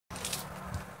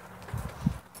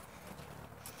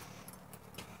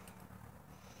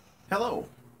Hello.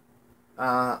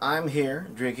 I'm here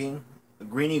drinking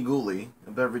Greeny Ghouly,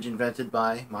 a beverage invented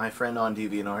by my friend on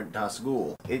DeviantArt, Das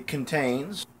Ghoul. It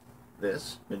contains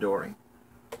this Midori,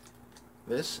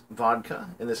 this vodka.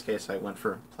 In this case, I went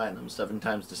for platinum, 7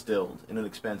 times distilled,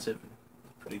 inexpensive,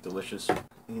 pretty delicious.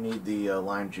 You need the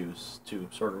lime juice to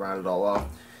sort of round it all off.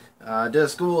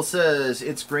 Das Ghoul says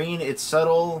it's green, it's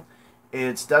subtle,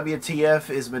 it's WTF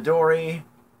is Midori,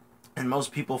 and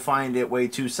most people find it way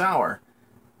too sour.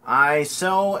 I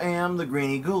so am the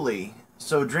Greeny Ghouly,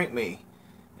 so drink me.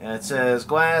 And it says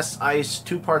glass, ice,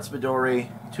 2 parts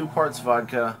Midori, 2 parts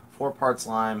vodka, 4 parts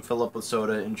lime, fill up with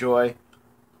soda, enjoy.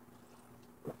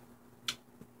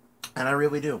 And I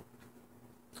really do.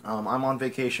 I'm on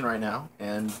vacation right now,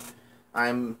 and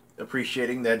I'm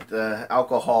appreciating that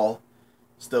alcohol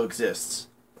still exists.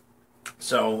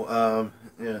 So,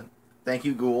 yeah, thank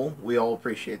you, Ghoul. We all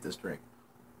appreciate this drink.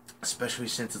 Especially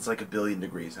since it's like 1 billion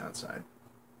degrees outside.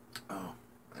 Oh.